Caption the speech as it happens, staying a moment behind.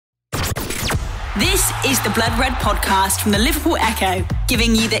This is the Blood Red podcast from the Liverpool Echo,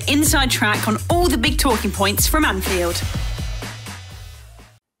 giving you the inside track on all the big talking points from Anfield.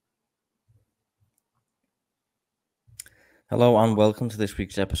 Hello and welcome to this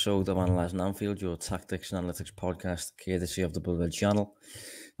week's episode of Analysing Anfield, your tactics and analytics podcast, courtesy of the Blood Red channel.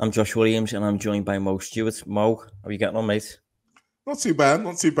 I'm Josh Williams and I'm joined by Mo Stewart. Mo, how are you getting on, mate? Not too bad.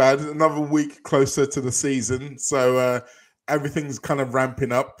 Another week closer to the season, so everything's kind of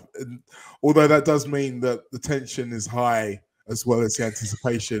ramping up. And although that does mean that the tension is high as well as the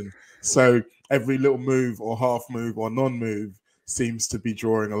anticipation. So every little move or half move or non-move seems to be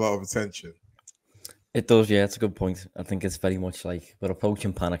drawing a lot of attention. It does, yeah. It's a good point. I think it's very much like we're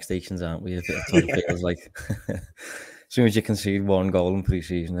approaching panic stations, aren't we? It feels like as soon as you concede one goal in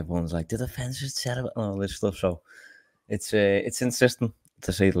pre-season, everyone's like, the defence is terrible and all this stuff. So it's insistent,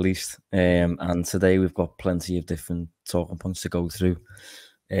 to say the least. And today we've got plenty of different talking points to go through.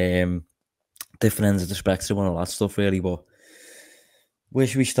 Different ends of the spectrum and all that stuff, really. But where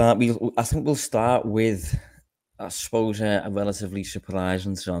should we start? I think we'll start with, I suppose, a relatively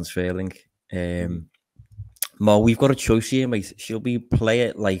surprising transfer link. Mo, we've got a choice here, mate. Should we play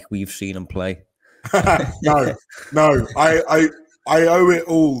it like we've seen him play? No. I owe it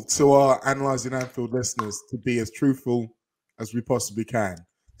all to our Analysing Anfield listeners to be as truthful as we possibly can.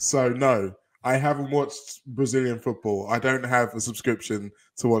 So, no, I haven't watched Brazilian football. I don't have a subscription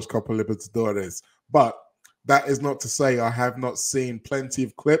to watch Copa Libertadores. But that is not to say I have not seen plenty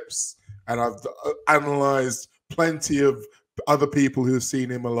of clips and I've analysed plenty of other people who have seen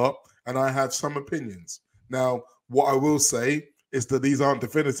him a lot, and I have some opinions. Now, what I will say is that these aren't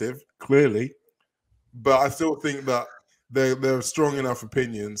definitive, clearly, but I still think that they're strong enough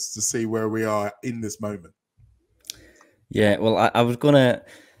opinions to see where we are in this moment. Yeah, well,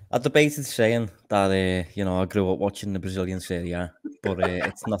 I debated saying that I grew up watching the Brazilian Serie A, but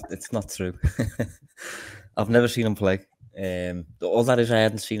it's not true. I've never seen him play. All that is, I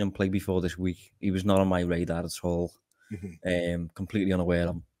hadn't seen him play before this week. He was not on my radar at all. Completely unaware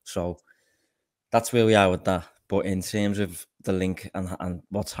of him. So that's where we are with that. But in terms of the link and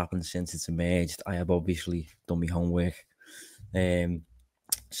what's happened since it's emerged, I have obviously done my homework.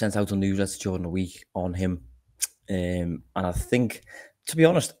 Sent out a newsletter during the week on him. And I think, to be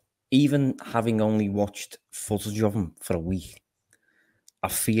honest, even having only watched footage of him for a week, I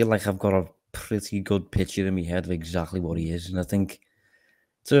feel like I've got a pretty good picture in my head of exactly what he is. And I think,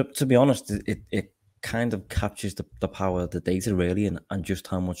 to be honest, it kind of captures the power of the data, really, and just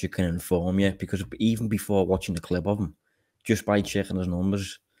how much it can inform you. Because even before watching the clip of him, just by checking his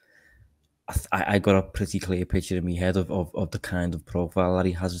numbers, I got a pretty clear picture in my head of the kind of profile that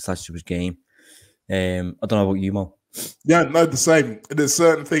he has attached to his game. I don't know about you, Mo. Yeah, no, the same. There's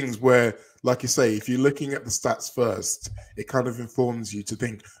certain things where, like you say, if you're looking at the stats first, it kind of informs you to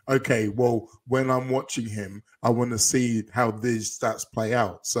think, okay, well, when I'm watching him, I want to see how these stats play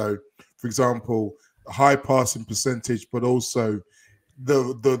out. So, for example, high passing percentage, but also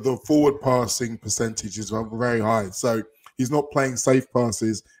the forward passing percentages are very high. So he's not playing safe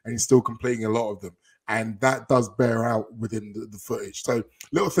passes and he's still completing a lot of them. And that does bear out within the footage. So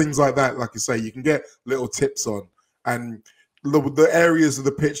little things like that, like you say, you can get little tips on. And the areas of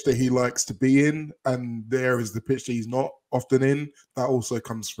the pitch that he likes to be in and the areas of the pitch that he's not often in, that also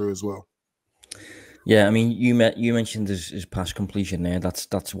comes through as well. Yeah, I mean, you mentioned his pass completion there.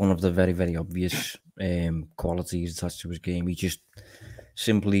 That's one of the very, very obvious qualities attached to his game. He just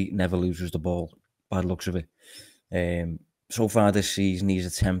simply never loses the ball by the looks of it. So far this season, he's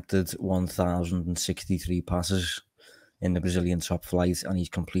attempted 1,063 passes in the Brazilian top flight, and he's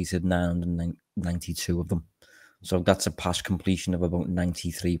completed 992 of them. So that's a pass completion of about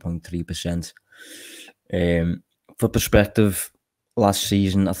 93.3%. For perspective, last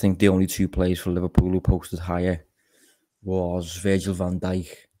season, I think the only two players for Liverpool who posted higher was Virgil van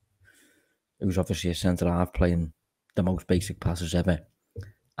Dijk, who's obviously a centre-half playing the most basic passes ever,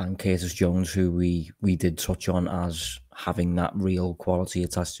 and Curtis Jones, who we did touch on as having that real quality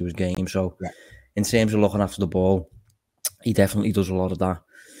attached to his game. So in terms of looking after the ball, he definitely does a lot of that.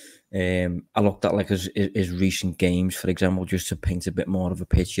 I looked at like his recent games, for example, just to paint a bit more of a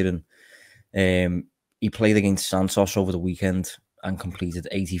picture. And he played against Santos over the weekend and completed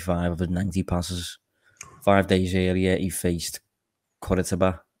 85 of his 90 passes. 5 days earlier, he faced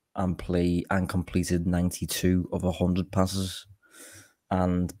Coritiba and completed 92 of 100 passes.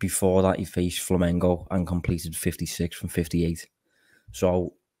 And before that, he faced Flamengo and completed 56 from 58.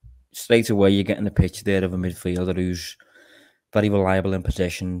 So straight away, you're getting a picture there of a midfielder who's very reliable in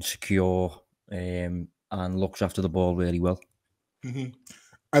possession, secure, and looks after the ball really well. Mm-hmm.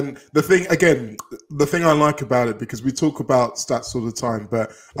 And the thing I like about it, because we talk about stats all the time,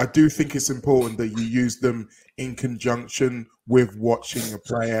 but I do think it's important that you use them in conjunction with watching a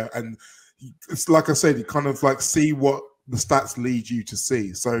player. And it's like I said, you kind of like see what the stats lead you to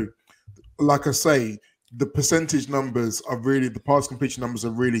see. So, like I say, the percentage numbers are really, the pass completion numbers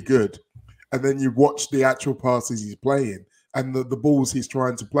are really good. And then you watch the actual passes he's playing and the balls he's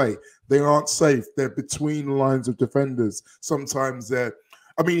trying to play. They aren't safe. They're between lines of defenders. Sometimes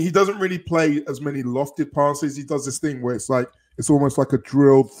he doesn't really play as many lofted passes. He does this thing where it's almost like a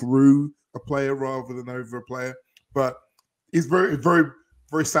drill through a player rather than over a player. But it's very, very,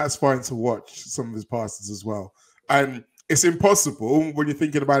 very satisfying to watch some of his passes as well. And it's impossible when you're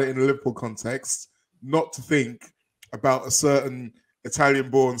thinking about it in a Liverpool context not to think about a certain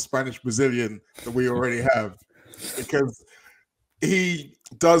Italian-born Spanish-Brazilian that we already have, because he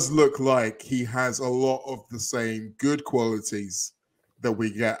does look like he has a lot of the same good qualities that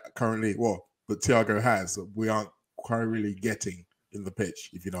we get currently, that Thiago has, that we aren't quite really getting in the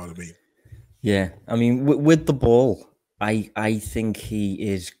pitch, if you know what I mean. Yeah, I mean, with the ball, I think he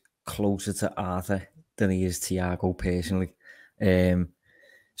is closer to Arthur than he is Thiago personally.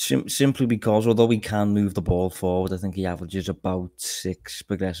 Simply because although he can move the ball forward, I think he averages about 6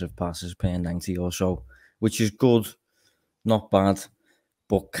 progressive passes per 90 or so, which is good, not bad,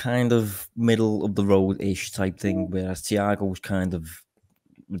 but kind of middle of the road-ish type thing, whereas Thiago's kind of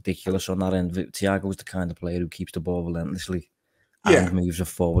ridiculous on that end. Thiago's the kind of player who keeps the ball relentlessly and moves it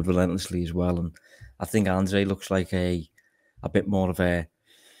forward relentlessly as well. And I think Andre looks like a bit more of a...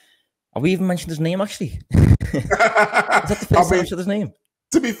 Have we even mentioned his name, actually? Is that the first time I said his name?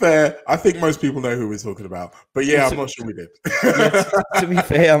 To be fair, I think most people know who we're talking about. But yeah, I'm not sure we did. To be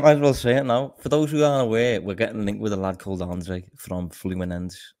fair, I might as well say it now. For those who aren't aware, we're getting linked with a lad called Andre from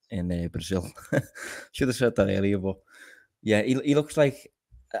Fluminense in Brazil. Should have said that earlier, but yeah, he looks like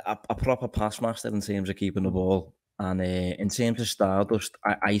a proper pass master in terms of keeping the ball. And in terms of Stardust,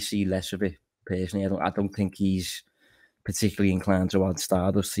 I see less of it personally. I don't think he's particularly inclined to add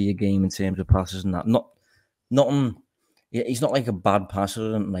Stardust to your game in terms of passes and that. Nothing. Yeah, he's not like a bad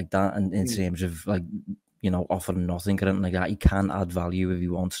passer and like that, and in terms of like, offering nothing or anything like that. He can add value if he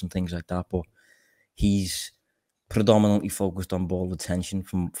wants and things like that, but he's predominantly focused on ball retention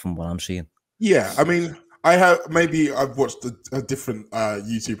from what I'm seeing. Yeah, I mean, I've watched a different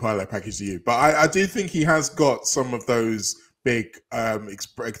YouTube highlight package to you, but I do think he has got some of those big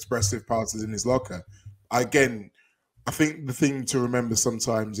expressive passes in his locker. Again, I think the thing to remember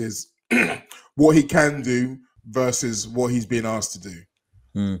sometimes is what he can do versus what he's being asked to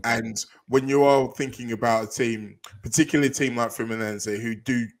do. And when you are thinking about a team, particularly a team like Fluminense, who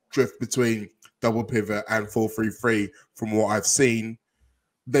do drift between double pivot and 4-3-3 from what I've seen,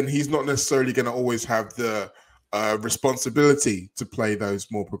 then he's not necessarily going to always have the responsibility to play those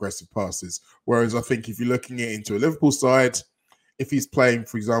more progressive passes. Whereas I think if you're looking into a Liverpool side, if he's playing,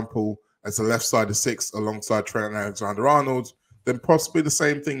 for example, as a left side of 6 alongside Trent Alexander-Arnold, then possibly the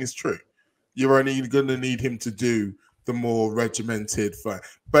same thing is true. You're only going to need him to do the more regimented fight.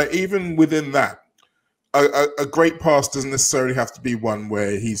 But even within that, a great pass doesn't necessarily have to be one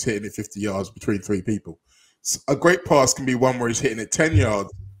where he's hitting it 50 yards between 3 people. A great pass can be one where he's hitting it 10 yards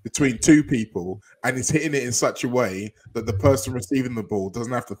between 2 people, and he's hitting it in such a way that the person receiving the ball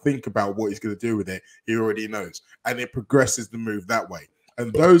doesn't have to think about what he's going to do with it. He already knows. And it progresses the move that way.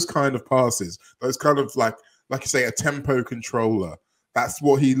 And those kind of passes, those kind of like you say, a tempo controller, that's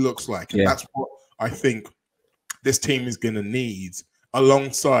what he looks like. And that's what I think this team is going to need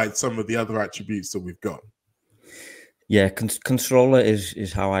alongside some of the other attributes that we've got. Yeah, controller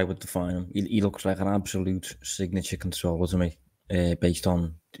is how I would define him. He looks like an absolute signature controller to me, based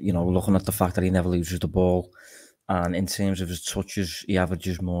on, looking at the fact that he never loses the ball. And in terms of his touches, he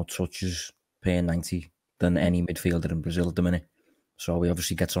averages more touches per 90 than any midfielder in Brazil at the minute. So he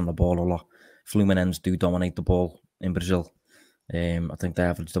obviously gets on the ball a lot. Fluminense do dominate the ball in Brazil. I think they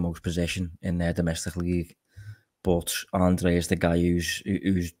average the most possession in their domestic league. But Andre is the guy who's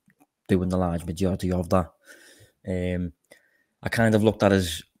doing the large majority of that. I kind of looked at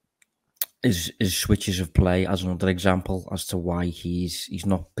his switches of play as another example as to why he's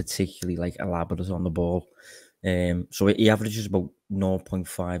not particularly like elaborate on the ball. So he averages about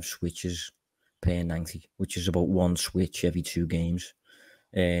 0.5 switches per 90, which is about 1 switch every 2 games.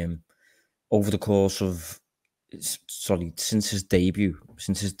 Over the course of since his debut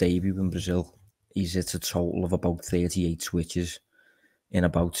in Brazil, he's hit a total of about 38 switches in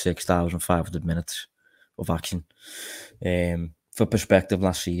about 6,500 minutes of action. For perspective,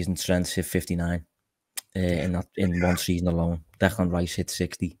 last season, Trent hit 59 in one season alone. Declan Rice hit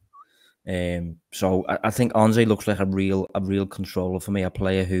 60. So I think Andre looks like a real controller for me, a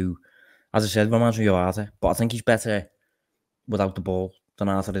player who, as I said, reminds me of Arthur, but I think he's better without the ball than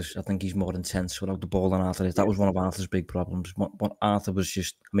Arthur is. I think he's more intense without the ball than Arthur is. That was one of Arthur's big problems. What Arthur was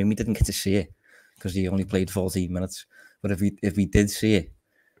just, I mean, we didn't get to see it because he only played 14 minutes. But if we did see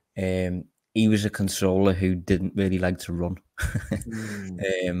it, he was a controller who didn't really like to run.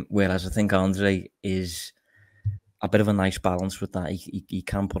 Whereas I think Andre is a bit of a nice balance with that. He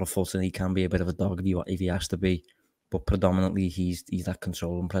can put a foot in, he can be a bit of a dog if he has to be. But predominantly, he's that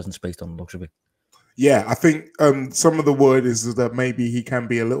controlling presence based on the looks of it. Yeah, I think some of the word is that maybe he can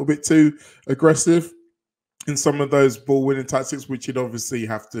be a little bit too aggressive in some of those ball-winning tactics, which he'd obviously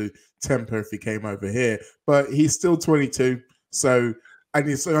have to temper if he came over here. But he's still 22, so and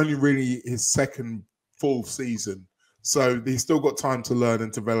it's only really his second full season. So he's still got time to learn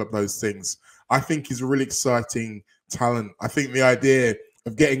and develop those things. I think he's a really exciting talent. I think the idea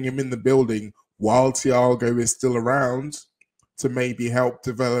of getting him in the building while Thiago is still around to maybe help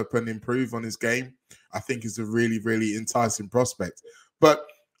develop and improve on his game, I think is a really, really enticing prospect. But,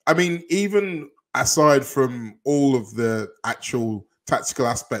 I mean, even aside from all of the actual tactical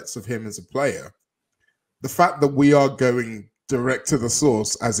aspects of him as a player, the fact that we are going direct to the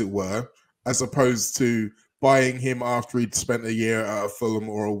source, as it were, as opposed to buying him after he'd spent a year at a Fulham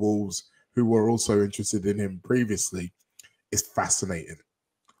or a Wolves who were also interested in him previously, is fascinating.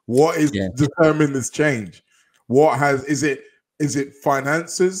 What is determining this change? Is it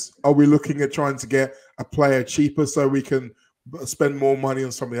finances? Are we looking at trying to get a player cheaper so we can spend more money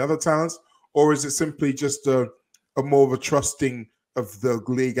on some of the other talents? Or is it simply just a more of a trusting of the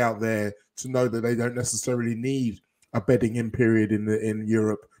league out there to know that they don't necessarily need a bedding in period in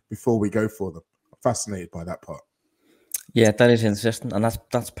Europe before we go for them? I'm fascinated by that part. Yeah, that is interesting, and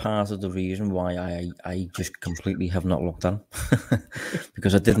that's part of the reason why I just completely have not looked at him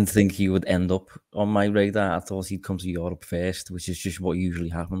because I didn't think he would end up on my radar. I thought he'd come to Europe first, which is just what usually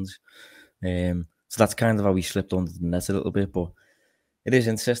happens. So that's kind of how he slipped under the net a little bit, but it is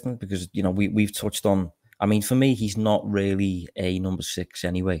interesting because we've touched on. I mean, for me, he's not really a number 6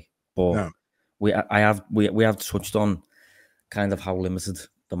 anyway, but no. we have touched on kind of how limited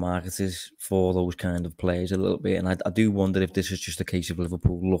the market is for those kind of players a little bit, and I do wonder if this is just a case of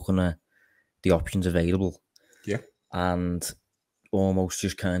Liverpool looking at the options available, and almost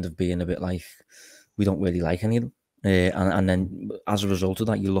just kind of being a bit like, we don't really like any of them, and then as a result of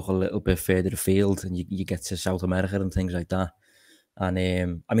that, you look a little bit further afield and you get to South America and things like that.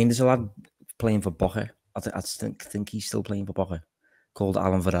 And I mean, there's a lad playing for Boca. I think he's still playing for Boca, called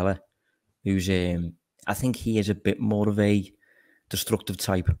Alan Varela, who's I think he is a bit more of a destructive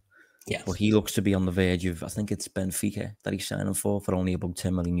type. Yes. But he looks to be on the verge of, I think it's Benfica that he's signing for only about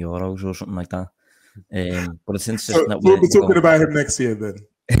 10 million euros or something like that. But it's interesting that we'll be talking about him next year then.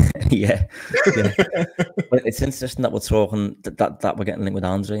 yeah. But it's interesting that we're talking that we're getting linked with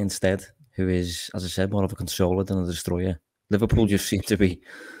Andre instead, who is, as I said, more of a controller than a destroyer. Liverpool just seem to be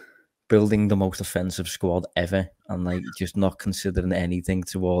building the most offensive squad ever, and like just not considering anything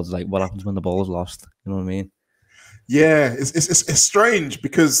towards like what happens when the ball is lost. You know what I mean? Yeah, it's strange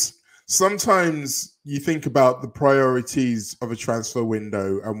because sometimes you think about the priorities of a transfer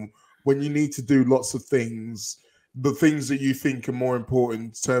window, and when you need to do lots of things, the things that you think are more important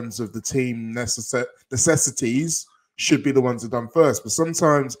in terms of the team necessities should be the ones that are done first. But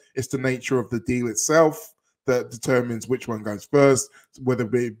sometimes it's the nature of the deal itself that determines which one goes first, whether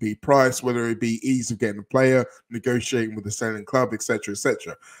it be price, whether it be ease of getting a player, negotiating with the selling club, etc.,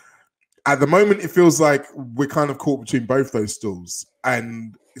 etc. At the moment, it feels like we're kind of caught between both those stools,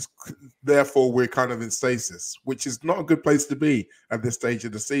 and therefore we're kind of in stasis, which is not a good place to be at this stage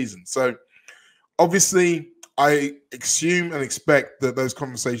of the season. So obviously, I assume and expect that those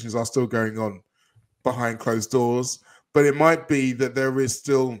conversations are still going on behind closed doors, but it might be that there is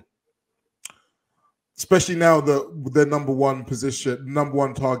still, especially now that the number one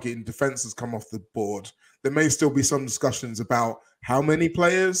target in defense has come off the board, there may still be some discussions about how many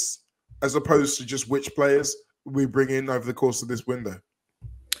players, as opposed to just which players we bring in over the course of this window.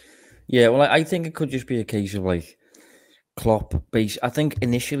 Yeah, well, I think it could just be a case of like Klopp base. I think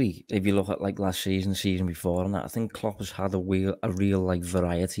initially, if you look at like last season before, and that, I think Klopp has had a real like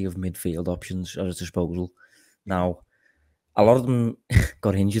variety of midfield options at his disposal. Now, a lot of them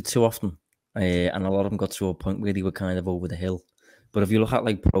got injured too often, and a lot of them got to a point where they were kind of over the hill. But if you look at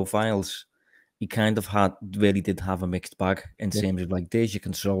like profiles, he kind of really did have a mixed bag in terms of like, there's your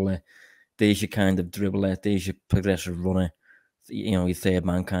controller, there's your kind of dribbler, there's your progressive runner, your third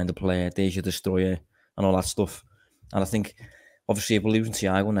man kind of player, there's your destroyer, and all that stuff. And I think, obviously, if we're losing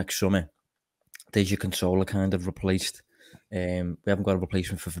Thiago next summer, there's your controller kind of replaced. We haven't got a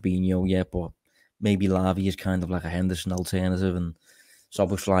replacement for Fabinho yet, but maybe Lavia is kind of like a Henderson alternative, and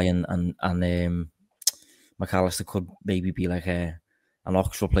Szoboszlai and McAllister could maybe be like an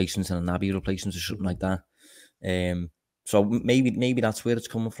Ox replacement and a Naby replacement or something like that. So maybe that's where it's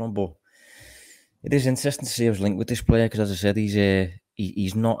coming from, but it is interesting to see his link with this player because, as I said,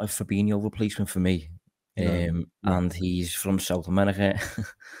 he's not a Fabinho replacement for me, and he's from South America.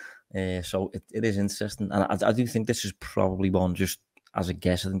 So it is interesting, and I do think this is probably one, just as a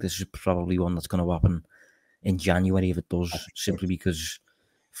guess, I think this is probably one that's going to happen in January if it does, simply because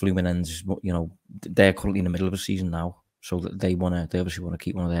Fluminense, they're currently in the middle of a season now, so that they obviously want to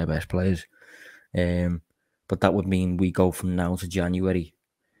keep one of their best players. But that would mean we go from now to January,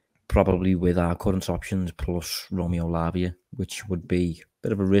 probably with our current options plus Romeo Lavia, which would be a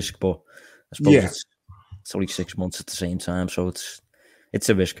bit of a risk, but I suppose it's only 6 months at the same time, so it's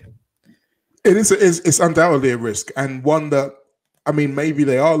a risk. It is. It's undoubtedly a risk, and one that, I mean, maybe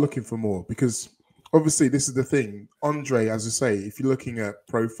they are looking for more, because obviously this is the thing. Andre, as I say, if you're looking at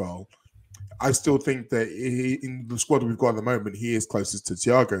profile, I still think that in the squad we've got at the moment, he is closest to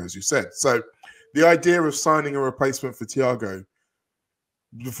Thiago, as you said. So the idea of signing a replacement for Thiago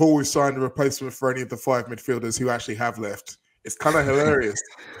before we sign a replacement for any of the 5 midfielders who actually have left, it's kind of hilarious.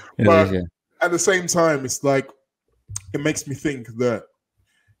 But at the same time, it's like, it makes me think that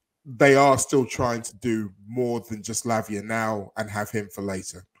they are still trying to do more than just Lavia now and have him for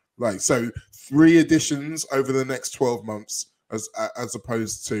later. Like, so 3 additions over the next 12 months as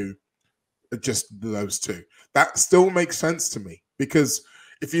opposed to just those 2. That still makes sense to me, because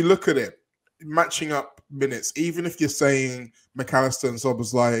if you look at it, matching up minutes, even if you're saying McAllister and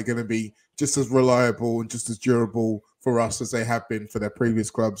Szoboszlai are going to be just as reliable and just as durable for us as they have been for their previous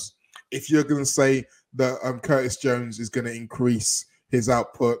clubs, if you're going to say that Curtis Jones is going to increase his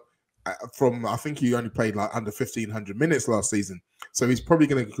output from, I think he only played like under 1,500 minutes last season, so he's probably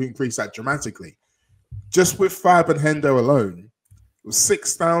going to increase that dramatically. Just with Fab and Hendo alone, it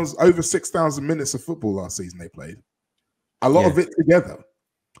was over 6,000 minutes of football last season they played. A lot of it together.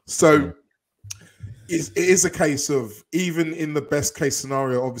 So it is a case of, even in the best case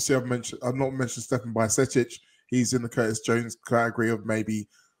scenario, obviously I've not mentioned Stefan Bajcetic. He's in the Curtis Jones category of maybe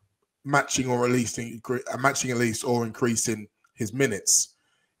matching at least or increasing his minutes.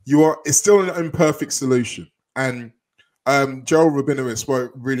 It's still an imperfect solution. And Joel Rabinowitz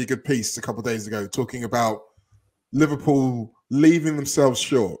wrote a really good piece a couple of days ago talking about Liverpool leaving themselves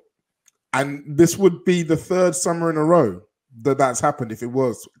short. And this would be the 3rd summer in a row that's happened. If you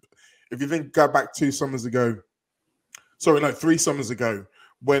go back 3 summers ago,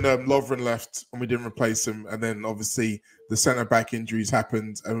 when Lovren left and we didn't replace him, and then obviously the centre-back injuries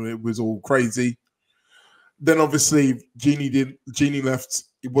happened and it was all crazy. Then obviously Gini left.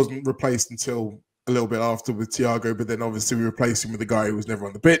 He wasn't replaced until a little bit after with Thiago, but then obviously we replaced him with a guy who was never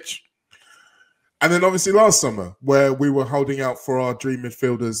on the pitch. And then obviously last summer, where we were holding out for our dream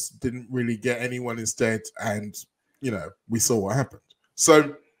midfielders, didn't really get anyone instead, and we saw what happened.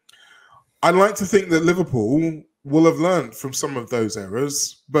 So I'd like to think that Liverpool will have learned from some of those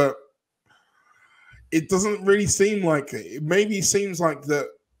errors, but it doesn't really seem like it. It maybe seems like that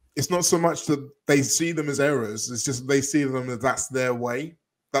it's not so much that they see them as errors, it's just they see them as that's their way.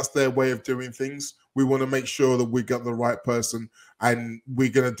 That's their way of doing things. We want to make sure that we got the right person, and we're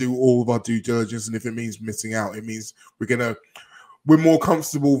going to do all of our due diligence. And if it means missing out, it means we're more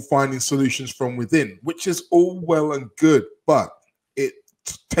comfortable finding solutions from within, which is all well and good, but it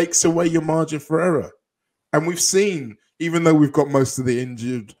takes away your margin for error. And we've seen, even though we've got most of the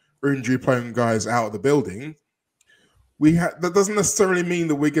injury-prone guys out of the building, that doesn't necessarily mean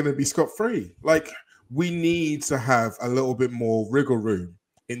that we're going to be scot-free. Like, we need to have a little bit more wriggle room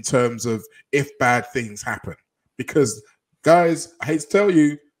in terms of if bad things happen. Because, guys, I hate to tell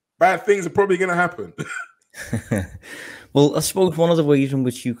you, bad things are probably going to happen. Well, I suppose one of the ways in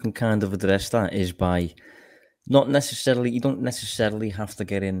which you can kind of address that is by you don't necessarily have to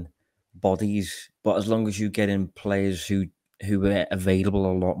get in bodies, but as long as you get in players who were available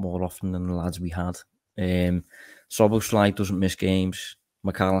a lot more often than the lads we had. Szoboszlai doesn't miss games.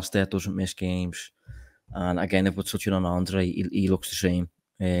 McAllister doesn't miss games. And again, if we're touching on Andre, he looks the same.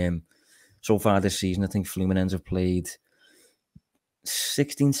 So far this season, I think Fluminense have played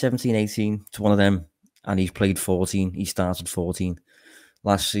 16, 17, 18 to one of them, and he's played 14. He started 14.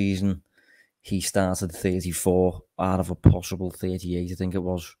 Last season, he started 34 out of a possible 38, I think it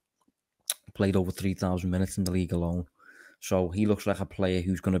was. Played over 3,000 minutes in the league alone. So he looks like a player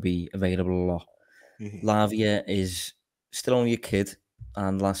who's going to be available a lot. Mm-hmm. Lavia is still only a kid,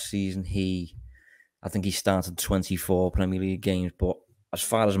 and last season I think he started 24 Premier League games, but as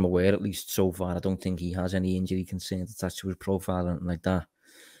far as I'm aware, at least so far, I don't think he has any injury concerns attached to his profile and like that.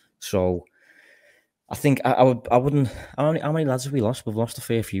 So I think I wouldn't. How many lads have we lost? We've lost a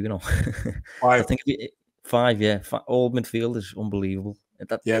fair few, you know. I think five, yeah. All midfielders, unbelievable.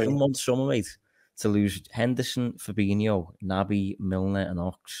 In one summer, mate, to lose Henderson, Fabinho, Naby, Milner, and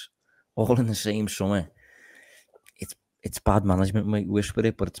Ox, all in the same summer. It's bad management, mate. Whisper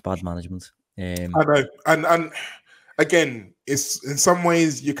it, but it's bad management. I know, and again, it's in some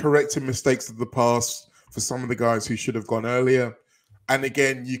ways you're correcting mistakes of the past for some of the guys who should have gone earlier, and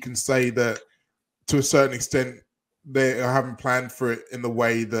again, you can say that to a certain extent they haven't planned for it in the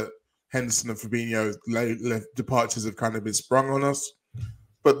way that Henderson and Fabinho departures have kind of been sprung on us.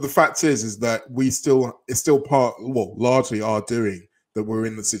 But the fact is that it's still largely our doing that we're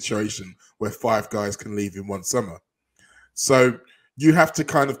in the situation where 5 guys can leave in one summer. So you have to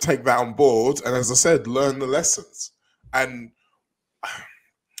kind of take that on board, and as I said, learn the lessons. And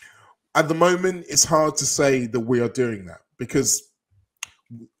at the moment, it's hard to say that we are doing that, because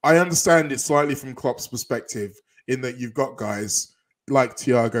I understand it slightly from Klopp's perspective in that you've got guys like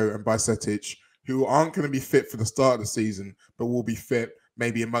Thiago and Bajcetic who aren't going to be fit for the start of the season, but will be fit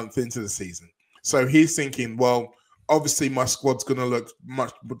maybe a month into the season. So he's thinking, well, obviously my squad's going to look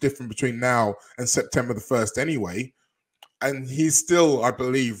much different between now and September the 1st anyway. And he's still, I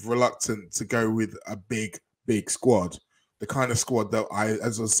believe, reluctant to go with a big squad, the kind of squad that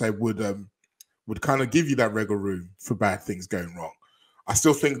as I said, would kind of give you that wiggle room for bad things going wrong. I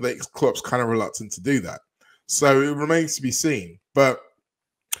still think that Klopp's kind of reluctant to do that. So it remains to be seen. But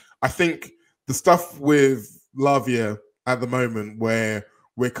I think the stuff with Lavia at the moment, where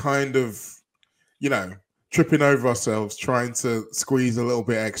we're kind of, tripping over ourselves, trying to squeeze a little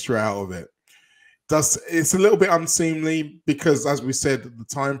bit extra out of it, it's a little bit unseemly because, as we said, the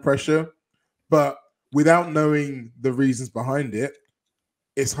time pressure, but without knowing the reasons behind it,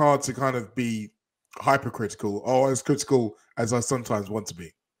 it's hard to kind of be hypercritical or as critical as I sometimes want to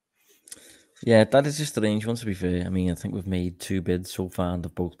be. Yeah, that is just a strange one, to be fair. I mean, I think we've made 2 bids so far and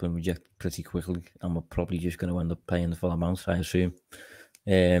they've both been rejected pretty quickly, and we're probably just going to end up paying the full amount, I assume.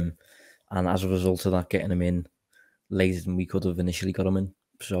 And as a result of that, getting them in later than we could have initially got them in.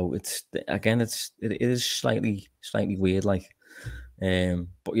 So it is slightly weird, like.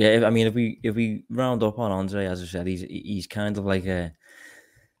 But yeah, I mean, if we round up on Andre, as I said, he's kind of like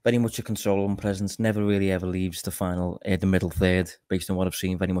very much a controlling presence. Never really ever leaves the middle third. Based on what I've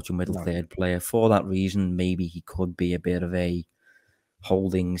seen, very much a middle third player. For that reason, maybe he could be a bit of a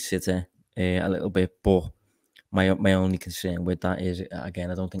holding sitter, a little bit. But my only concern with that is, again,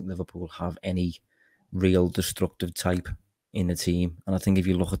 I don't think Liverpool have any real destructive type in the team. And I think if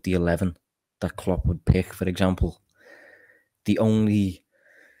you look at the 11 that Klopp would pick, for example, the only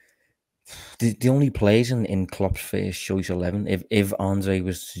players in Klopp's first choice 11, if Andre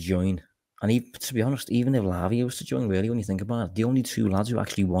was to join, and to be honest, even if Lavia was to join, really, when you think about it, the only 2 lads who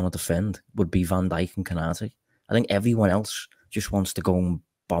actually want to defend would be Van Dijk and Konate. I think everyone else just wants to go and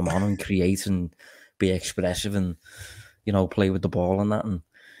bomb on and create and be expressive and, play with the ball and that. And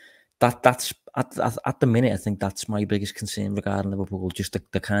that's at the minute, I think that's my biggest concern regarding Liverpool, just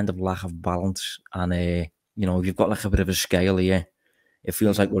the kind of lack of balance. And if you've got like a bit of a scale here, it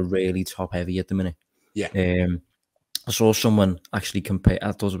feels like we're really top heavy at the minute. Yeah. I saw someone actually compare.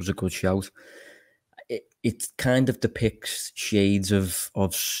 I thought it was a good shout. It kind of depicts shades of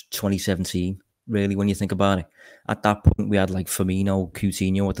 2017, really, when you think about it. At that point, we had like Firmino,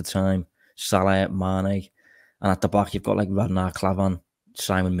 Coutinho at the time, Salah, Mane, and at the back you've got like Ragnar Klavan,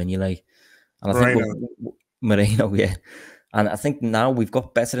 Simon Mignolet, and I think Moreno, yeah. And I think now we've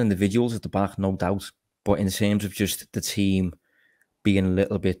got better individuals at the back, no doubt. But in terms of just the team being a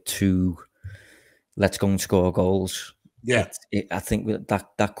little bit too, let's go and score goals. Yeah, I think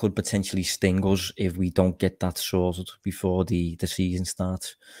that could potentially sting us if we don't get that sorted before the season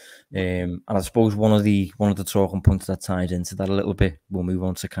starts. And I suppose one of the talking points that ties into that a little bit, we'll move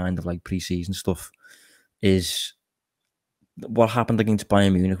on to kind of like pre-season stuff, is what happened against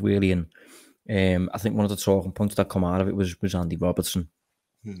Bayern Munich, really. And I think one of the talking points that come out of it was Andy Robertson,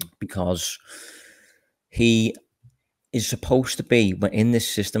 because he is supposed to be, in this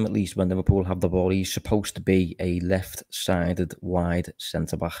system at least, when Liverpool have the ball, he's supposed to be a left-sided wide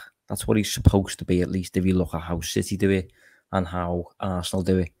centre-back. That's what he's supposed to be, at least if you look at how City do it and how Arsenal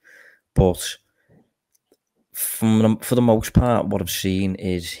do it. But for the most part, what I've seen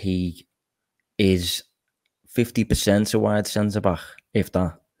is he is 50% a wide centre-back, if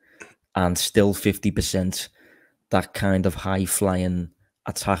that, and still 50% that kind of high-flying,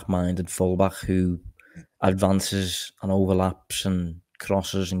 attack-minded fullback who advances and overlaps and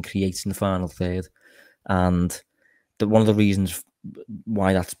crosses and creates in the final third. And one of the reasons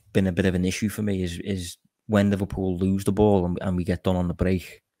why that's been a bit of an issue for me is when Liverpool lose the ball and we get done on the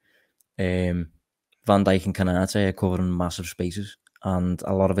break. Van Dijk and Kanate are covering massive spaces, and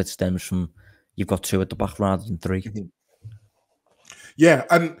a lot of it stems from you've got 2 at the back rather than 3. Mm-hmm. Yeah,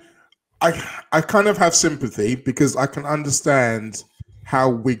 and I kind of have sympathy because I can understand how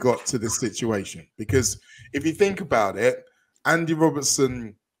we got to this situation. Because if you think about it, Andy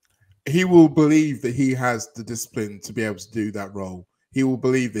Robertson, he will believe that he has the discipline to be able to do that role. He will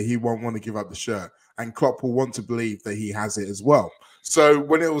believe that he won't want to give up the shirt, and Klopp will want to believe that he has it as well. So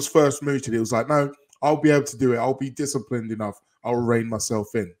when it was first mooted, it was like, no, I'll be able to do it. I'll be disciplined enough. I'll rein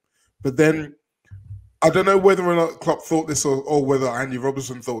myself in. But then I don't know whether or not Klopp thought this or whether Andy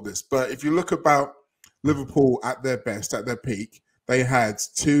Robertson thought this, but if you look about Liverpool at their best, at their peak, they had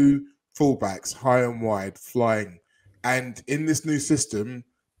 2 fullbacks, high and wide, flying. And in this new system,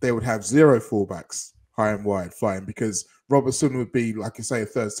 they would have 0 fullbacks, high and wide, flying, because Robertson would be, like you say, a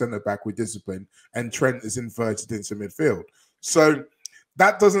third centre-back with discipline, and Trent is inverted into midfield. So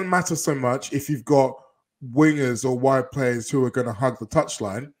that doesn't matter so much if you've got wingers or wide players who are going to hug the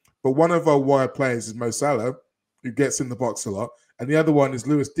touchline. But one of our wide players is Mo Salah, who gets in the box a lot. And the other one is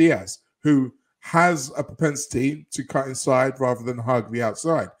Luis Diaz, who has a propensity to cut inside rather than hug the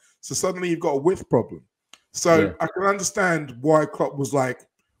outside. So suddenly you've got a width problem. So I can understand why Klopp was like,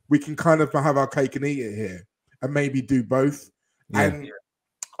 we can kind of have our cake and eat it here and maybe do both. Yeah. And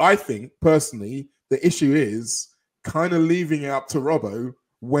I think, personally, the issue is kind of leaving it up to Robbo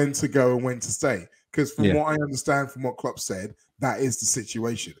when to go and when to stay. Because from what I understand from what Klopp said, that is the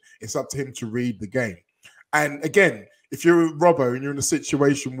situation. It's up to him to read the game. And again, if you're Robbo and you're in a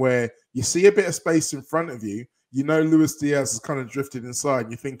situation where you see a bit of space in front of you, you know Luis Diaz has kind of drifted inside.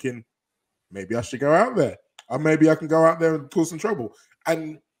 You're thinking, maybe I should go out there. Or maybe I can go out there and cause some trouble.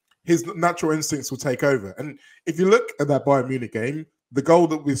 And his natural instincts will take over. And if you look at that Bayern Munich game, the goal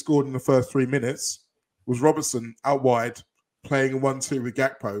that we scored in the first 3 minutes was Robertson out wide, playing a 1-2 with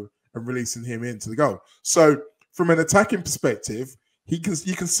Gakpo and releasing him into the goal. So from an attacking perspective, you can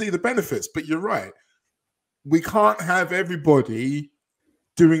see the benefits. But you're right. We can't have everybody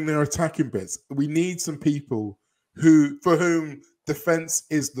doing their attacking bits. We need some people for whom defense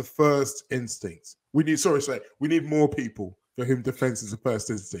is the first instinct. We need more people for whom defense is the first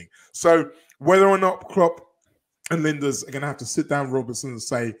instinct. So whether or not Klopp and Linders are going to have to sit down Robertson and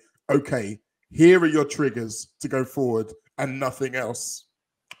say, okay, here are your triggers to go forward and nothing else,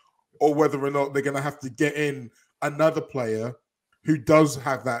 or whether or not they're going to have to get in another player who does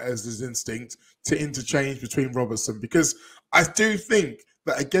have that as his instinct to interchange between Robertson. Because I do think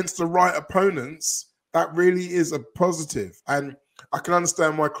that against the right opponents, that really is a positive. And I can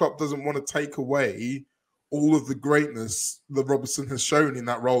understand why Klopp doesn't want to take away all of the greatness that Robertson has shown in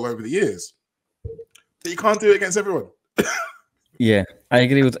that role over the years. But you can't do it against everyone. Yeah, I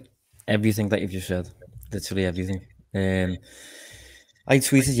agree with everything that you've just said. Literally everything. I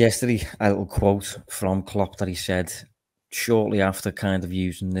tweeted yesterday a little quote from Klopp that he said shortly after kind of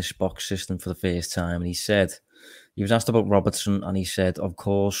using this box system for the first time. And he said, he was asked about Robertson and he said, of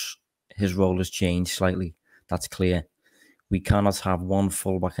course, his role has changed slightly. That's clear. We cannot have one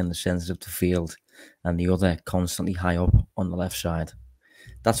fullback in the centre of the field and the other constantly high up on the left side.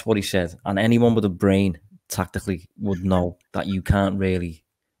 That's what he said. And anyone with a brain tactically would know that you can't really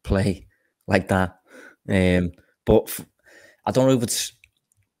play like that. But I don't know if it's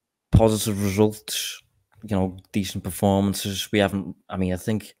positive results, decent performances. We haven't. I mean, I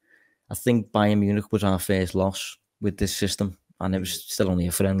think Bayern Munich was our first loss with this system, and it was still only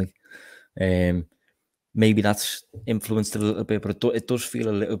a friendly. Maybe that's influenced it a little bit, but it does feel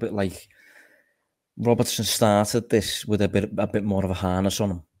a little bit like Robertson started this with a bit more of a harness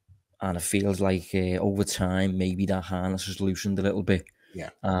on him, and it feels like over time maybe that harness has loosened a little bit. Yeah,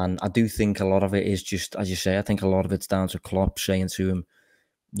 and I do think a lot of it is just, as you say, I think a lot of it's down to Klopp saying to him,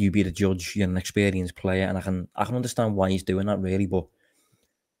 "You be the judge. You're an experienced player," and I can understand why he's doing that, really. But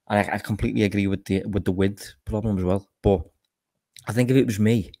I completely agree with the width problem as well. But I think if it was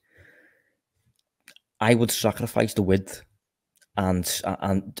me, I would sacrifice the width and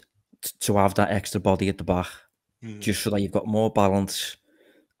to have that extra body at the back, just so that you've got more balance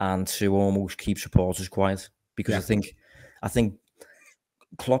and to almost keep supporters quiet. Because I think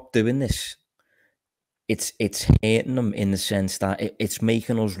Klopp doing this, it's hurting them in the sense that it's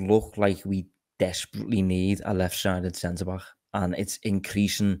making us look like we desperately need a left-sided centre-back, and it's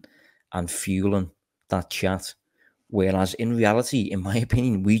increasing and fueling that chat. Whereas in reality, in my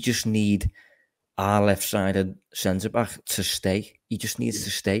opinion, we just need our left-sided centre-back to stay. He just needs to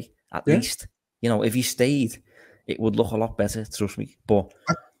stay, at least. If he stayed, it would look a lot better, trust me. But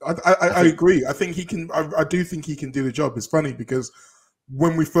I agree. I think he can. I do think he can do the job. It's funny because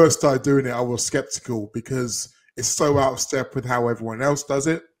when we first started doing it, I was skeptical because it's so out of step with how everyone else does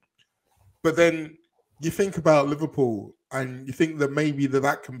it. But then you think about Liverpool and you think that maybe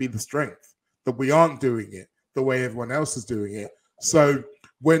that can be the strength, that we aren't doing it the way everyone else is doing it. So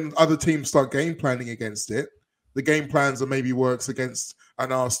when other teams start game planning against it, the game plans that maybe works against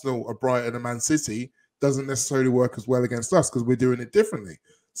an Arsenal, a Brighton, a Man City doesn't necessarily work as well against us because we're doing it differently.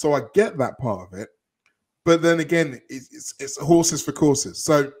 So I get that part of it. But then again, it's horses for courses.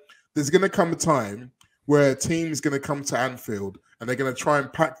 So there's going to come a time where a team is going to come to Anfield and they're going to try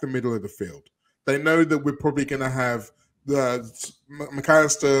and pack the middle of the field. They know that we're probably going to have the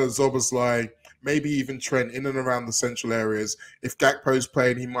McAllister, Szoboszlai, maybe even Trent in and around the central areas. If Gakpo's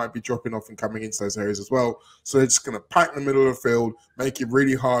playing, he might be dropping off and coming into those areas as well. So they're just going to pack the middle of the field, make it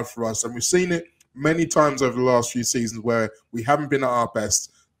really hard for us. And we've seen it many times over the last few seasons where we haven't been at our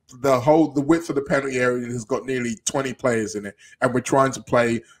best. The width of the penalty area has got nearly 20 players in it, and we're trying to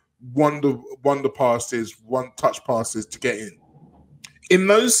play wonder passes, one touch passes to get in. In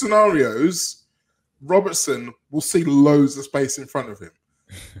those scenarios, Robertson will see loads of space in front of him.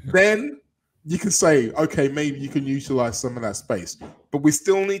 Then you can say, okay, maybe you can utilize some of that space, but we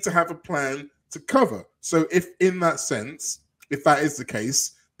still need to have a plan to cover. So if in that sense, if that is the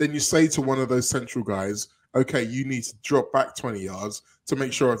case, then you say to one of those central guys, okay, you need to drop back 20 yards to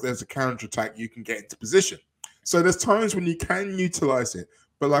make sure if there's a counter-attack, you can get into position. So there's times when you can utilize it.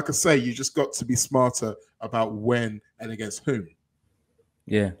 But like I say, you just got to be smarter about when and against whom.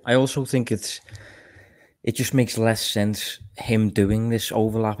 Yeah, I also think it just makes less sense him doing this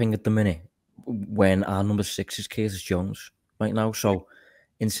overlapping at the minute when our number 6 is Curtis Jones right now. So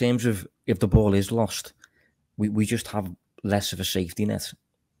in terms of if the ball is lost, we just have less of a safety net.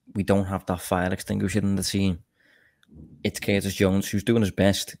 We don't have that fire extinguisher in the team. It's Curtis Jones who's doing his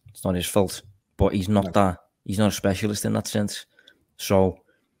best. It's not his fault, but he's not he's not a specialist in that sense. So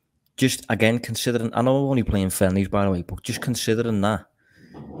just again, considering, I know we're only playing friendlies by the way, but just considering that,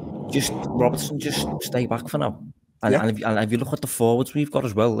 just Robertson, just stay back for now. And if you look at the forwards we've got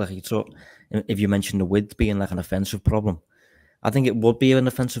as well, like so, if you mentioned the width being like an offensive problem, I think it would be an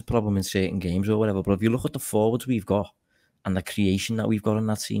offensive problem in certain games or whatever. But if you look at the forwards we've got and the creation that we've got in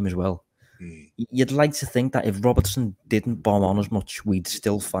that team as well, you'd like to think that if Robertson didn't bomb on as much, we'd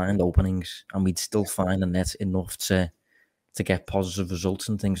still find openings and we'd still find a net enough to get positive results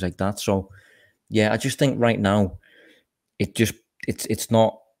and things like that. So, yeah, I just think right now it's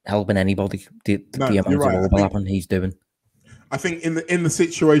not helping anybody the amount of overlapping he's doing. I think in the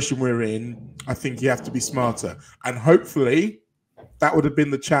situation we're in, I think you have to be smarter, and hopefully that would have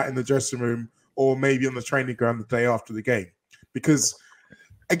been the chat in the dressing room or maybe on the training ground the day after the game, because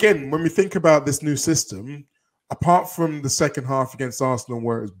again, when we think about this new system, apart from the second half against Arsenal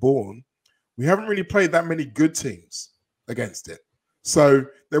where it was born, we haven't really played that many good teams against it. So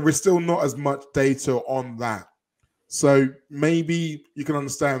there was still not as much data on that. So maybe you can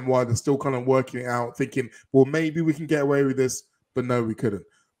understand why they're still kind of working it out, thinking, well, maybe we can get away with this, but no, we couldn't.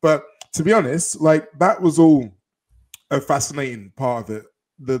 But to be honest, like that was all a fascinating part of it,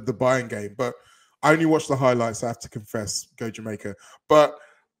 the Bayern game. But I only watched the highlights, I have to confess, go Jamaica. But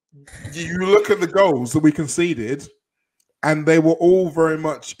you look at the goals that we conceded, and they were all very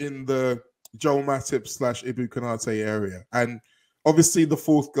much in the Joel Matip / Ibu Konate area. And obviously the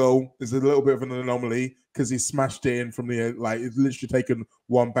fourth goal is a little bit of an anomaly because he smashed it in from the, like, it's literally taken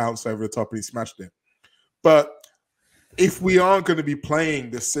one bounce over the top and he smashed it. But if we are going to be playing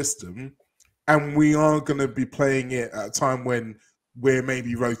this system and we are going to be playing it at a time when we're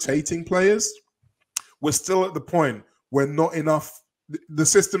maybe rotating players, we're still at the point where not enough, the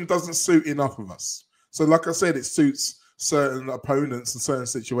system doesn't suit enough of us. So like I said, it suits certain opponents and certain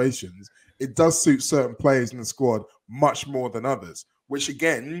situations. It does suit certain players in the squad much more than others, which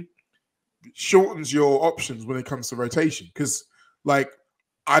again shortens your options when it comes to rotation. Because, like,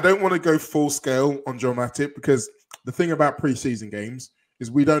 I don't want to go full scale on Joe Matip because the thing about preseason games is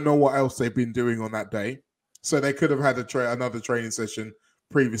we don't know what else they've been doing on that day. So they could have had another training session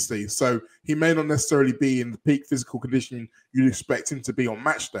previously. So he may not necessarily be in the peak physical condition you'd expect him to be on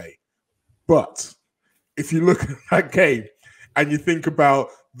match day. But if you look at that game and you think about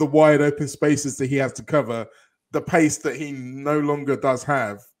the wide open spaces that he has to cover, the pace that he no longer does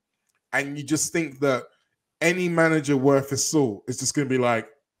have, and you just think that any manager worth his salt is just going to be like,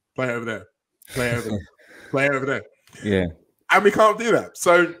 play over there, play over there, play over there. Yeah. And we can't do that.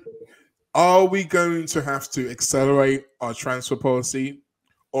 So are we going to have to accelerate our transfer policy,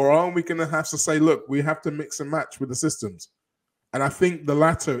 or are we going to have to say, look, we have to mix and match with the systems? And I think the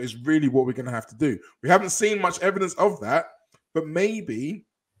latter is really what we're going to have to do. We haven't seen much evidence of that, but maybe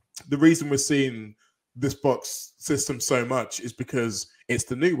the reason we're seeing this box system so much is because it's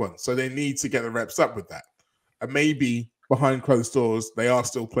the new one. So they need to get the reps up with that. And maybe behind closed doors, they are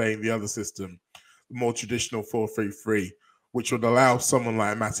still playing the other system, the more traditional 4-3-3, which would allow someone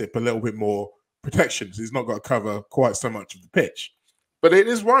like Matip a little bit more protection. So he's not got to cover quite so much of the pitch. But it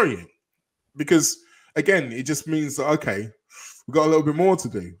is worrying because, again, it just means that, okay, we've got a little bit more to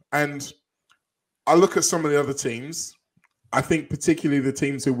do. And I look at some of the other teams. I think particularly the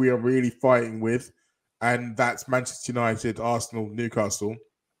teams who we are really fighting with, and that's Manchester United, Arsenal, Newcastle.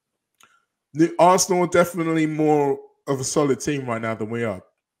 Arsenal are definitely more of a solid team right now than we are.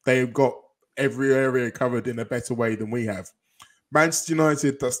 They've got every area covered in a better way than we have. Manchester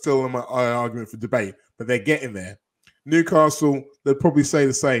United, that's still an argument for debate, but they're getting there. Newcastle, they'd probably say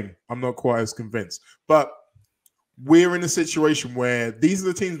the same. I'm not quite as convinced. But we're in a situation where these are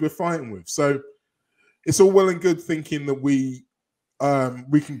the teams we're fighting with. So it's all well and good thinking that we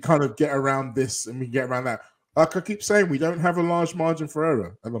can kind of get around this and we can get around that. Like I keep saying, we don't have a large margin for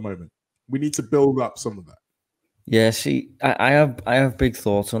error at the moment. We need to build up some of that. Yeah, see, I have big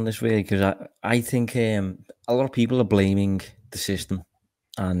thoughts on this really because I think a lot of people are blaming the system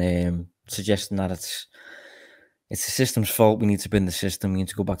and suggesting that it's the system's fault. We need to bend the system. We need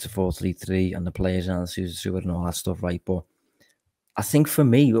to go back to 4-3-3 and the players aren't suited to it and all that stuff, right? But I think for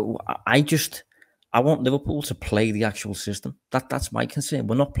me, I want Liverpool to play the actual system. That's my concern.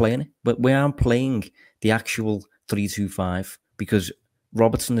 We're not playing it, but we aren't playing the actual 3-2-5 because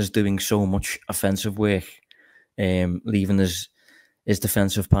Robertson is doing so much offensive work, leaving his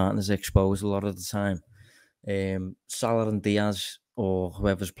defensive partners exposed a lot of the time. Salah and Diaz or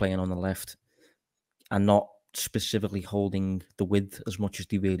whoever's playing on the left are not specifically holding the width as much as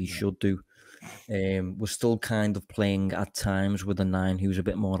they really should do. We're still kind of playing at times with a 9 who's a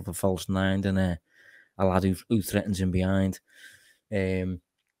bit more of a false 9 than a lad who threatens him behind. And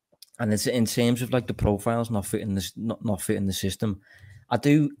it's in terms of like the profiles not fitting the system. I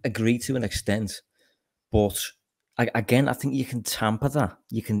do agree to an extent, but again, I think you can tamper that.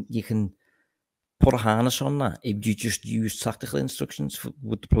 You can put a harness on that if you just use tactical instructions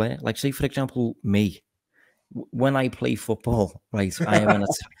with the player. Like, say, for example, me. When I play football, right, I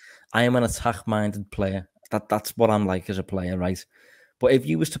am an attack-minded player. That's what I'm like as a player, right? But if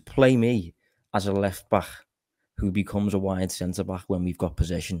you was to play me as a left-back who becomes a wide centre-back when we've got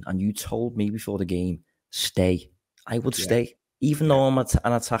possession, and you told me before the game, stay, I would stay, even though I'm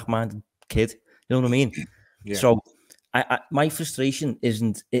an attack-minded kid. You know what I mean? Yeah. So my frustration is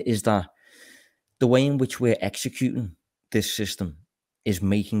that the way in which we're executing this system is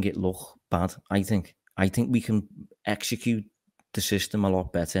making it look bad, I think. I think we can execute the system a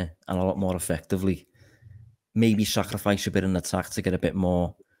lot better and a lot more effectively. Maybe sacrifice a bit in attack to get a bit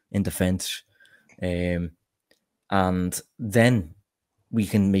more in defence. And then we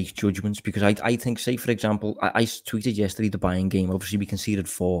can make judgments because I think, say, for example, I tweeted yesterday the Bayern game. Obviously, we conceded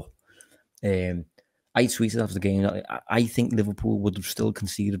 4. I tweeted after the game that I think Liverpool would have still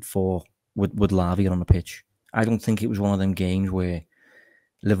conceded 4 with Lavia on the pitch. I don't think it was one of them games where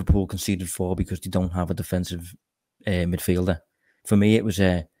Liverpool conceded 4 because they don't have a defensive midfielder. For me, it was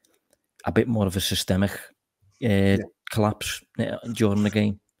a bit more of a systemic collapse during the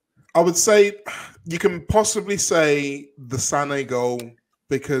game. I would say you can possibly say the Sané goal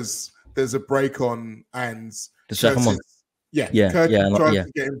because there's a break on and the second one. Kirk tries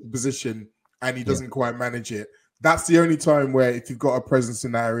to get into position and he doesn't quite manage it. That's the only time where if you've got a presence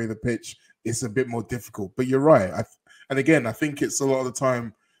in that area of the pitch, it's a bit more difficult. But you're right. And again, I think it's a lot of the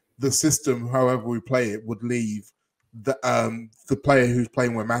time the system, however we play it, would leave the player who's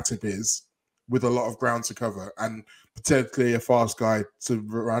playing where Matip is with a lot of ground to cover and particularly a fast guy to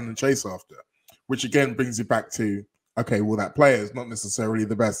run and chase after, which again brings you back to, okay, well, that player is not necessarily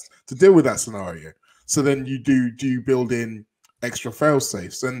the best to deal with that scenario. So then do you build in extra fail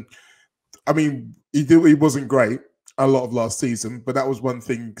safes? And I mean, he wasn't great a lot of last season, but that was one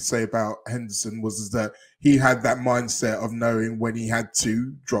thing to say about Henderson was that he had that mindset of knowing when he had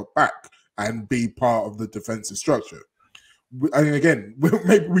to drop back and be part of the defensive structure. I mean, again,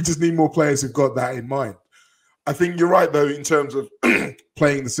 maybe we just need more players who've got that in mind. I think you're right, though, in terms of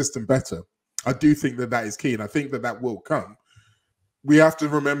playing the system better. I do think that is key, and I think that will come. We have to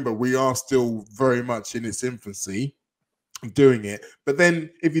remember we are still very much in its infancy doing it. But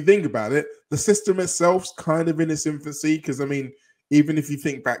then if you think about it, the system itself's kind of in its infancy because, I mean, even if you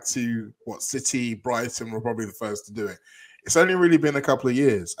think back to what City, Brighton were probably the first to do it, it's only really been a couple of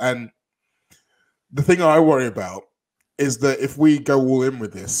years. And the thing I worry about is that if we go all in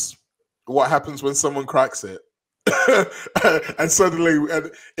with this, what happens when someone cracks it? And suddenly,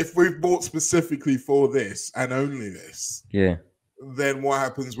 if we've bought specifically for this and only this, then what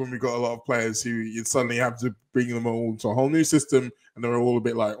happens when we got a lot of players who you suddenly have to bring them all to a whole new system, and they're all a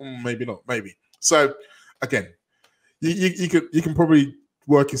bit like, maybe not, maybe. So again, you can probably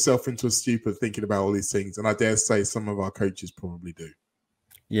work yourself into a stupor thinking about all these things, and I dare say some of our coaches probably do.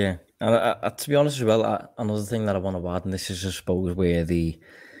 Yeah, and to be honest as well, another thing that I want to add, and this is, I suppose, where the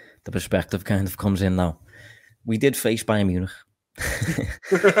perspective kind of comes in now. We did face Bayern Munich.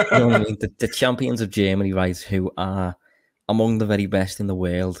 You know what I mean? The champions of Germany, right, who are among the very best in the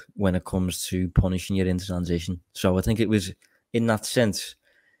world when it comes to punishing you in transition. So I think it was, in that sense,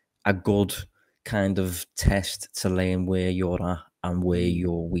 a good kind of test to learn where you're at and where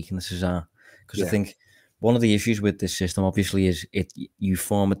your weaknesses are. Because I think one of the issues with this system, obviously, is you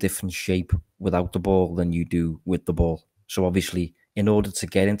form a different shape without the ball than you do with the ball. So obviously, in order to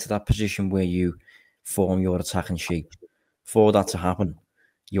get into that position where you form your attacking shape, for that to happen,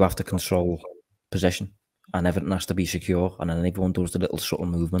 you have to control possession, and everything has to be secure, and then everyone does the little subtle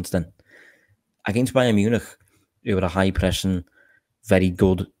movements. Then against Bayern Munich, who are a high-pressing, very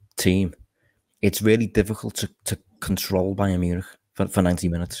good team, it's really difficult to control Bayern Munich for 90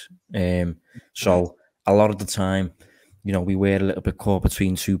 minutes. So a lot of the time, you know, we were a little bit caught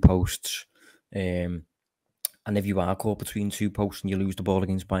between two posts. And if you are caught between two posts and you lose the ball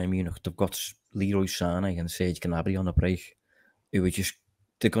against Bayern Munich, they've got Leroy Sané and Serge Gnabry on the break, who are just,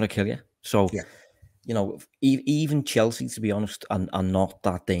 they're going to kill you. So, you know, even Chelsea, to be honest, are not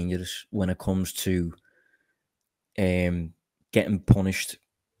that dangerous when it comes to getting punished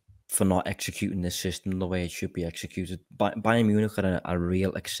for not executing this system the way it should be executed. Bayern Munich are a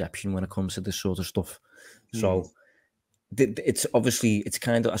real exception when it comes to this sort of stuff. So it's obviously, it's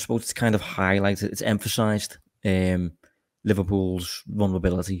kind of, I suppose it's kind of highlighted, it's emphasised Liverpool's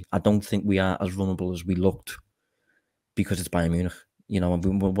vulnerability. I don't think we are as vulnerable as we looked because it's Bayern Munich, you know,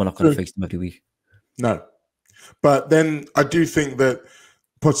 and we're not going to face them every week. No. But then I do think that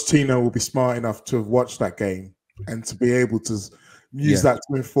Pochettino will be smart enough to have watched that game and to be able to use that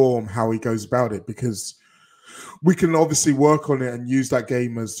to inform how he goes about it, because we can obviously work on it and use that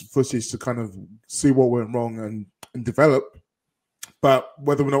game as footage to kind of see what went wrong and develop. But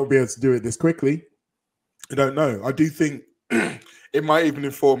whether or not we'll be able to do it this quickly, I don't know. I do think it might even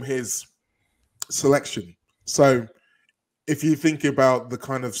inform his selection. So if you think about the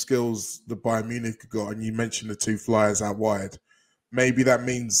kind of skills the Bayern Munich got, and you mentioned the two flyers out wide, maybe that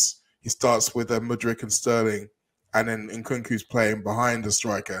means he starts with Mudryk and Sterling, and then Nkunku's playing behind the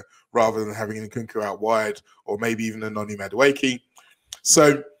striker rather than having Nkunku out wide, or maybe even a Noni Madueke.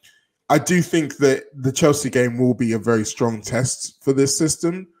 So I do think that the Chelsea game will be a very strong test for this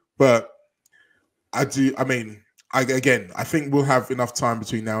system. But I think we'll have enough time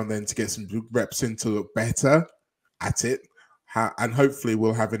between now and then to get some reps in to look better at it. And hopefully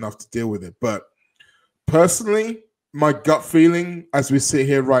we'll have enough to deal with it. But personally, my gut feeling as we sit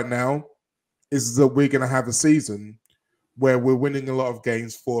here right now is that we're going to have a season where we're winning a lot of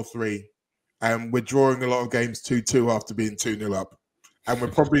games 4-3 and we're drawing a lot of games 2-2 after being 2-0 up. And we're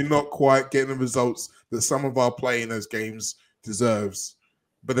probably not quite getting the results that some of our play in those games deserves.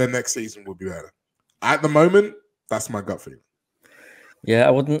 But then next season will be better. At the moment, that's my gut feeling. Yeah,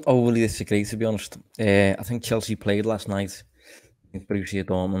 I wouldn't overly disagree, to be honest. I think Chelsea played last night with Borussia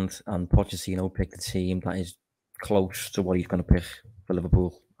Dortmund, and Pochettino picked a team that is close to what he's going to pick for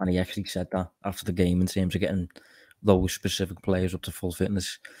Liverpool. And he actually said that after the game in terms of getting those specific players up to full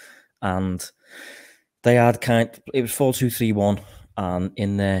fitness. And they had it was 4-2-3-1. And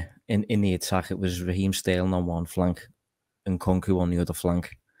in the attack, it was Raheem Sterling on one flank and Nkunku on the other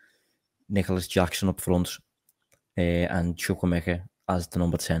flank, Nicholas Jackson up front, and Chukwuemeka as the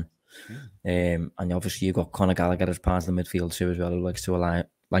number 10. And obviously you've got Conor Gallagher as part of the midfield too as well, who likes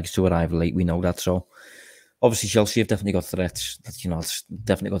to arrive late. We know that. So obviously Chelsea have definitely got threats. That's, you know, it's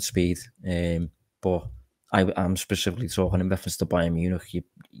definitely got speed. But I'm specifically talking in reference to Bayern Munich.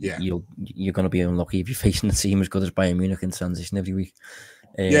 You're going to be unlucky if you're facing a team as good as Bayern Munich in transition every week.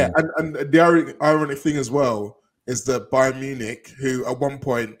 And the ironic thing as well is that Bayern Munich, who at one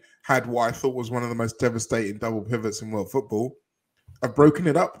point had what I thought was one of the most devastating double pivots in world football, have broken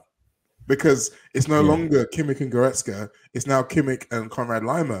it up, because it's no longer Kimmich and Goretzka. It's now Kimmich and Konrad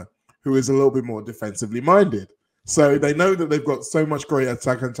Laimer, who is a little bit more defensively minded. So they know that they've got so much great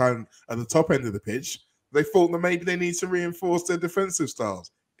attack and talent at the top end of the pitch. They thought that maybe they need to reinforce their defensive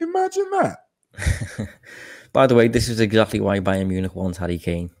styles. Imagine that. By the way, this is exactly why Bayern Munich wants Harry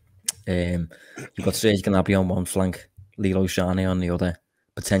Kane. You've got Serge Gnabry on one flank, Leroy Sané on the other,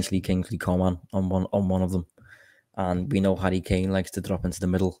 potentially Kingsley Coman on one of them. And we know Harry Kane likes to drop into the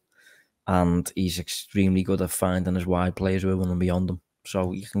middle, and he's extremely good at finding his wide players who are running beyond him.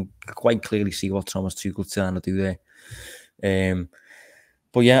 So you can quite clearly see what Thomas Tuchel's trying to do there.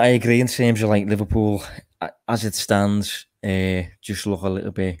 But yeah, I agree in terms of like Liverpool as it stands, just look a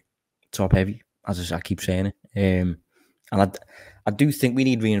little bit top heavy, as I keep saying it. And I do think we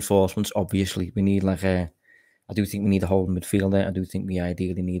need reinforcements. Obviously, we need I do think we need a holding midfielder. I do think we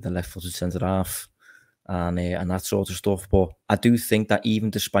ideally need a left-footed centre half, and that sort of stuff. But I do think that even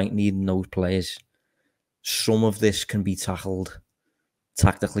despite needing those players, some of this can be tackled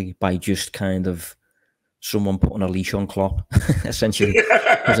tactically by just kind of someone putting a leash on Klopp, essentially.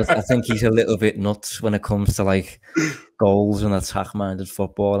 Because I think he's a little bit nuts when it comes to like goals and attack-minded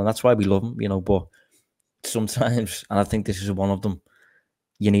football, and that's why we love him, you know. But sometimes, and I think this is one of them,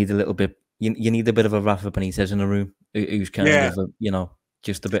 you need a little bit. You need a bit of a Rafa Benitez in the room, who's kind of, you know,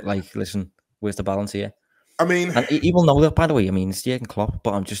 just a bit like, listen, where's the balance here? I mean, and he will know that, by the way. I mean, it's Jurgen Klopp,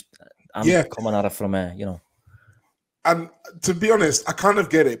 but I'm coming at it from you know. And to be honest, I kind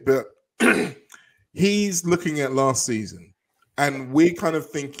of get it, but he's looking at last season, and we're kind of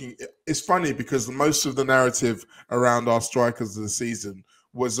thinking, it's funny because most of the narrative around our strikers of the season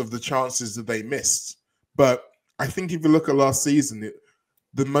was of the chances that they missed. But I think if you look at last season,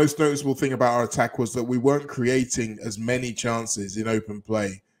 the most noticeable thing about our attack was that we weren't creating as many chances in open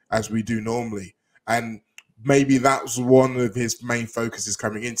play as we do normally. And maybe that was one of his main focuses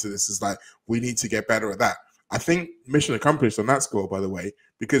coming into this, is like, we need to get better at that. I think mission accomplished on that score, by the way,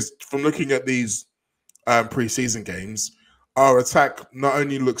 because from looking at these pre-season games, our attack not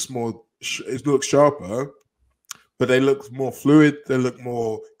only looks it looks sharper, but they look more fluid, they look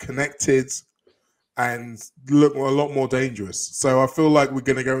more connected, and look a lot more dangerous. So I feel like we're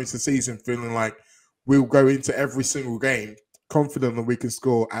going to go into the season feeling like we'll go into every single game confident that we can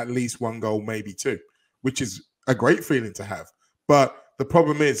score at least one goal, maybe two, which is a great feeling to have. But the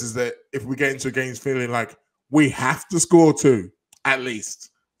problem is that if we get into games feeling like we have to score two at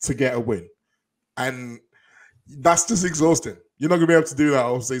least to get a win, and that's just exhausting. You're not going to be able to do that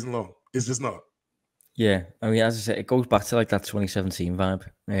all season long. It's just not. Yeah, I mean, as I said, it goes back to like that 2017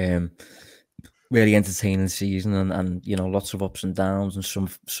 vibe. Really entertaining season, and you know, lots of ups and downs, and some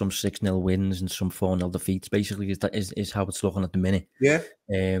 6-0 wins and some 4-0 defeats. Basically, is how it's looking at the minute. Yeah.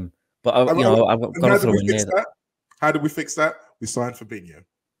 But I've got to throw in there. How did we fix that? We signed Fabinho.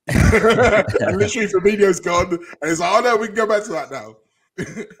 Literally, Fabinho's gone, and it's like, oh no, we can go back to that now.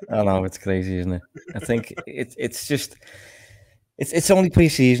 I know, it's crazy, isn't it? I think it's just it's only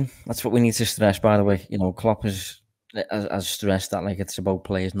pre-season. That's what we need to stress. By the way, you know, Klopp has stressed that like it's about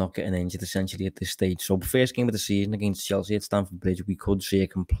players not getting injured essentially at this stage. So first game of the season against Chelsea at Stamford Bridge, we could see a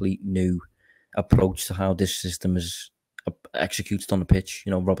complete new approach to how this system is executed on the pitch.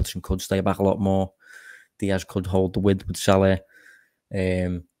 You know, Robertson could stay back a lot more. Diaz could hold the width with Salah.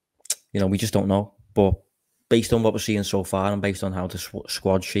 You know, we just don't know. But based on what we're seeing so far, and based on how the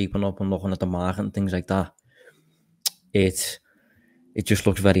squad's shaping up and looking at the market and things like that, it just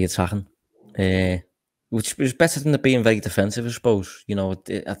looks very attacking. Which is better than it being very defensive, I suppose. You know,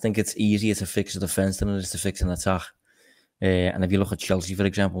 I think it's easier to fix a defence than it is to fix an attack. And if you look at Chelsea, for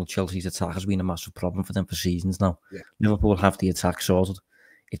example, Chelsea's attack has been a massive problem for them for seasons now. Yeah. Liverpool have the attack sorted.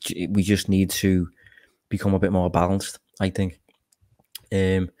 We just need to become a bit more balanced, I think.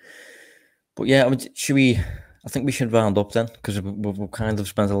 But yeah, I mean, I think we should round up then, because we've kind of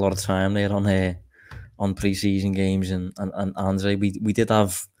spent a lot of time there on pre-season games, and Andre, we did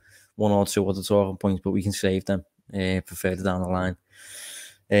have one or two other talking points, but we can save them for further down the line.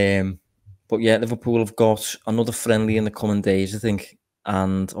 But yeah, Liverpool have got another friendly in the coming days, I think,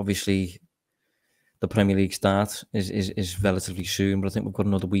 and obviously the Premier League start is relatively soon, but I think we've got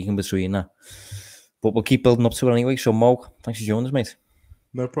another week in between that. But we'll keep building up to it anyway. So Mo, thanks for joining us, mate.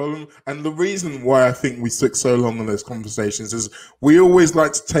 No problem. And the reason why I think we took so long on those conversations is we always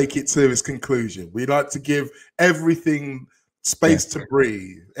like to take it to its conclusion. We like to give everything space to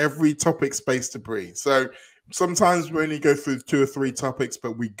breathe, every topic space to breathe. So sometimes we only go through 2 or 3 topics,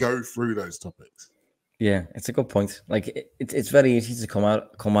 but we go through those topics. Yeah, it's a good point. Like it's very easy to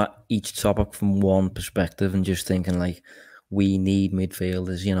come at each topic from one perspective and just thinking like, we need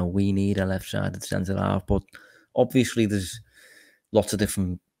midfielders, you know, we need a left-sided centre half. But obviously there's lots of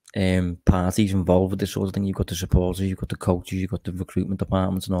different parties involved with this sort of thing. You've got the supporters, you've got the coaches, you've got the recruitment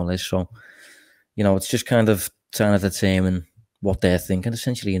departments and all this. So, you know, it's just kind of trying to determine what they're thinking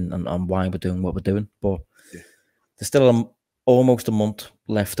essentially and why we're doing what we're doing. But there's still almost a month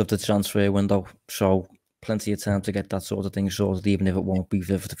left of the transfer window, so plenty of time to get that sort of thing sorted, even if it won't be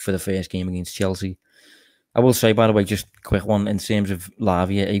for the first game against Chelsea. I will say, by the way, just a quick one, in terms of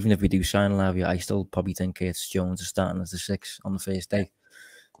Lavia, even if we do sign Lavia, I still probably think Curtis Jones is starting as the 6 on the first day.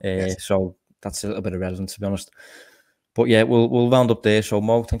 So that's a little bit irrelevant, to be honest. But yeah, we'll round up there. So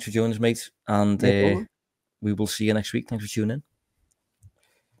Mo, thanks for joining us, mate. And we will see you next week. Thanks for tuning in.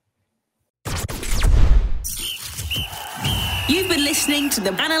 You've been listening to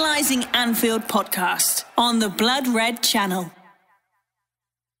the Analysing Anfield podcast on the Blood Red channel.